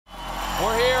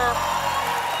We're here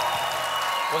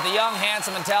with the young,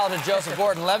 handsome, and talented Joseph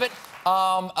Gordon-Levitt.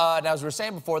 Now, as we were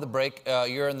saying before the break,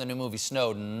 you're in the new movie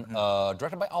Snowden,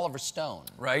 directed by Oliver Stone.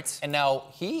 Right. And now,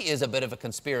 he is a bit of a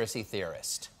conspiracy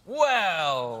theorist.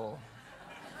 Well,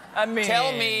 I mean...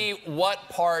 Tell me what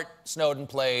part Snowden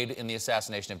played in the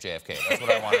assassination of JFK. That's what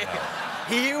I want to know.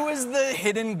 He was the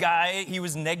hidden guy. He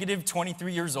was negative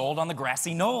 23 years old on the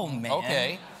grassy knoll, man.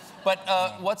 Okay.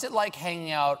 But what's it like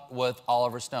hanging out with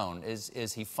Oliver Stone?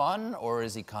 Is he fun, or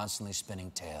is he constantly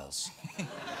spinning tales?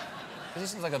 He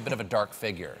seems like a bit of a dark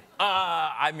figure.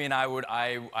 I mean, I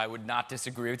would not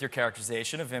disagree with your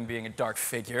characterization of him being a dark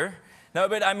figure. No,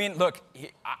 but I mean, look,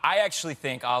 I actually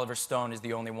think Oliver Stone is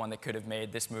the only one that could have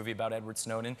made this movie about Edward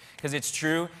Snowden, because it's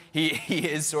true, he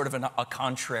is sort of a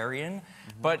contrarian,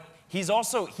 but he's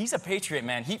a patriot,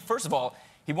 man. First of all,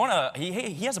 he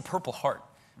has a Purple Heart.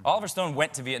 Oliver Stone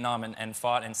went to Vietnam and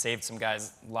fought and saved some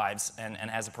guys' lives and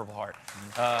has a Purple Heart.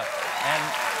 And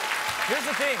here's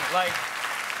the thing, like,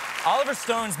 Oliver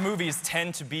Stone's movies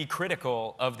tend to be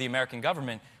critical of the American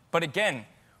government, but again,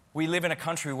 we live in a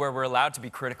country where we're allowed to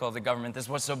be critical of the government. This is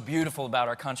what's so beautiful about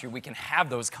our country. We can have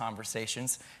those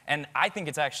conversations, and I think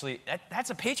it's actually,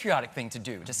 that's a patriotic thing to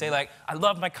do, to say, like, I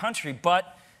love my country,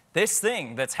 but this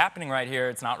thing that's happening right here,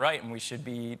 it's not right, and we should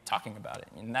be talking about it.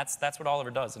 And that's what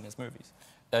Oliver does in his movies.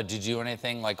 Did you do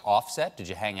anything like offset? Did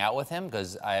you hang out with him?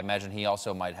 Because I imagine he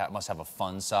also must have a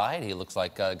fun side. He looks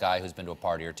like a guy who's been to a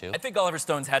party or two. I think Oliver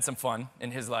Stone's had some fun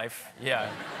in his life. Yeah.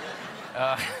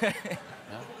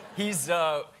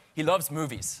 He loves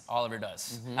movies. Oliver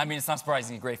does. I mean, it's not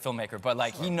surprising he's a great filmmaker, but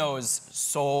like he knows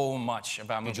so much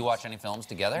about movies. Did you watch any films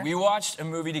together? We watched a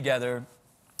movie together.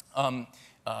 A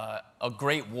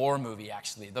great war movie,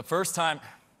 actually. The first time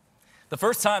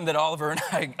that Oliver and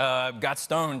I got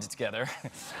stoned together,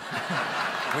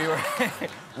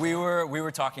 we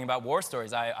were talking about war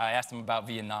stories. I asked him about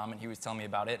Vietnam, and he was telling me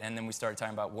about it, and then we started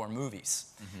talking about war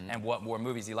movies and what war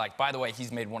movies he liked. By the way,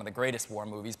 he's made one of the greatest war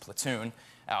movies, Platoon,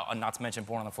 not to mention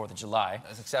Born on the 4th of July.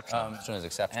 That's exceptional. Platoon is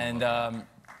exceptional. And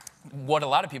what a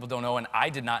lot of people don't know, and I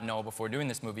did not know before doing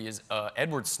this movie, is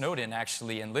Edward Snowden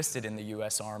actually enlisted in the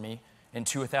U.S. Army in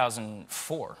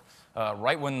 2004.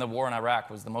 Right when the war in Iraq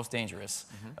was the most dangerous,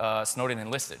 Snowden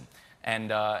enlisted.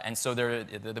 And so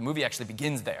the movie actually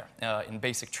begins there, in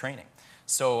basic training.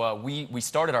 So we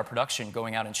started our production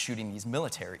going out and shooting these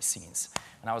military scenes.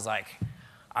 And I was like,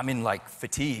 I'm in like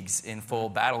fatigues, in full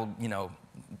battle,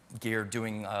 gear,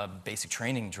 doing basic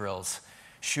training drills,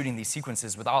 shooting these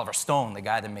sequences with Oliver Stone, the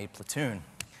guy that made Platoon.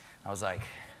 I was like,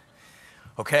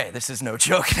 okay, this is no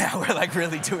joke now. We're like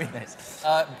really doing this.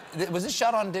 Was this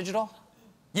shot on digital?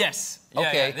 Yes. Yeah,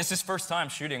 okay. Yeah. This is first time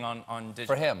shooting on digital.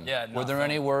 For him? Yeah. Were there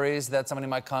any worries that somebody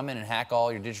might come in and hack all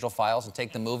your digital files and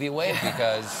take the movie away?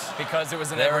 Because it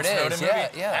was an Edward Snowden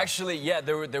movie? Yeah. Actually, yeah,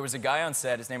 there was a guy on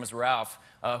set, his name was Ralph,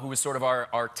 who was sort of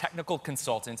our technical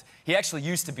consultant. He actually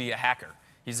used to be a hacker.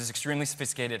 He's this extremely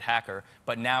sophisticated hacker,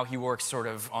 but now he works sort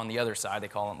of on the other side. They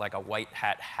call him like a white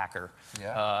hat hacker.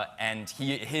 Yeah. And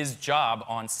his job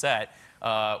on set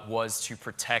was to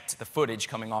protect the footage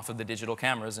coming off of the digital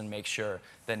cameras and make sure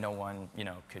that no one,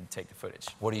 could take the footage.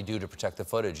 What do you do to protect the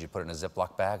footage? You put it in a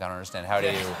Ziploc bag? I don't understand.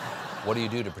 What do you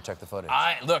do to protect the footage?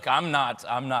 Look, I'm not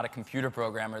a computer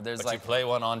programmer. But you play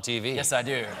one on TV. Yes, I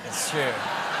do. It's true.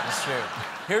 It's true.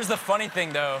 Here's the funny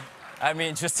thing, though. I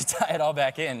mean, just to tie it all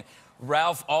back in,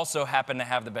 Ralph also happened to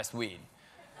have the best weed.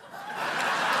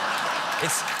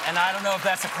 And I don't know if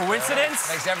that's a coincidence.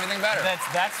 Makes everything better.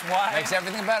 That's why. Makes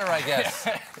everything better, I guess.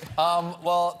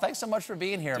 Well, thanks so much for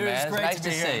being here, Dude, man. It's nice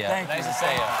to see you. Thank you. Nice to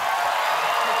see you.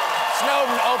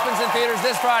 Snowden opens in theaters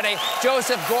this Friday.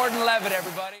 Joseph Gordon-Levitt,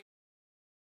 everybody.